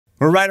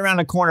We're right around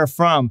the corner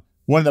from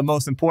one of the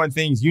most important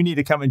things you need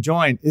to come and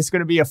join. It's going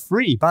to be a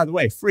free, by the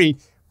way, free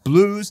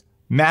Blues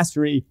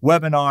Mastery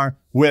Webinar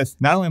with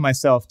not only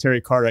myself,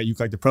 Terry Carter at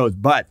Ukulele Pros,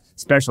 but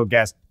special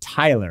guest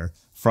Tyler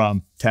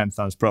from 10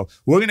 Thumbs Pro.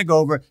 We're going to go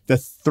over the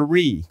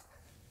 3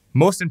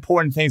 most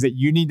important things that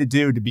you need to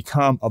do to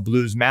become a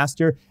blues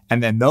master.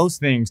 And then those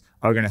things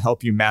are going to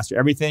help you master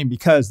everything,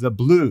 because the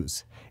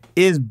blues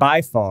is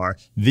by far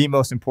the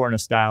most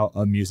important style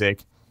of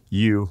music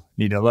you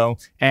need to know.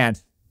 And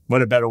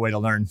what a better way to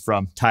learn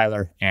from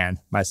Tyler and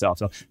myself.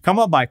 So come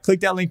on by, click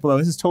that link below.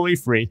 This is totally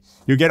free.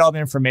 You'll get all the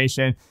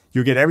information.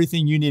 You'll get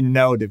everything you need to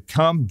know to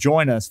come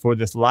join us for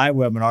this live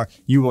webinar.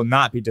 You will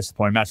not be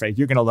disappointed. Matter of fact,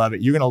 you're going to love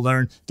it. You're going to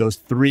learn those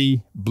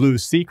 3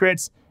 blues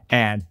secrets,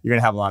 and you're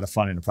going to have a lot of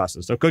fun in the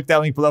process. So click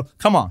that link below.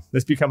 Come on,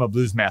 let's become a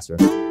blues master.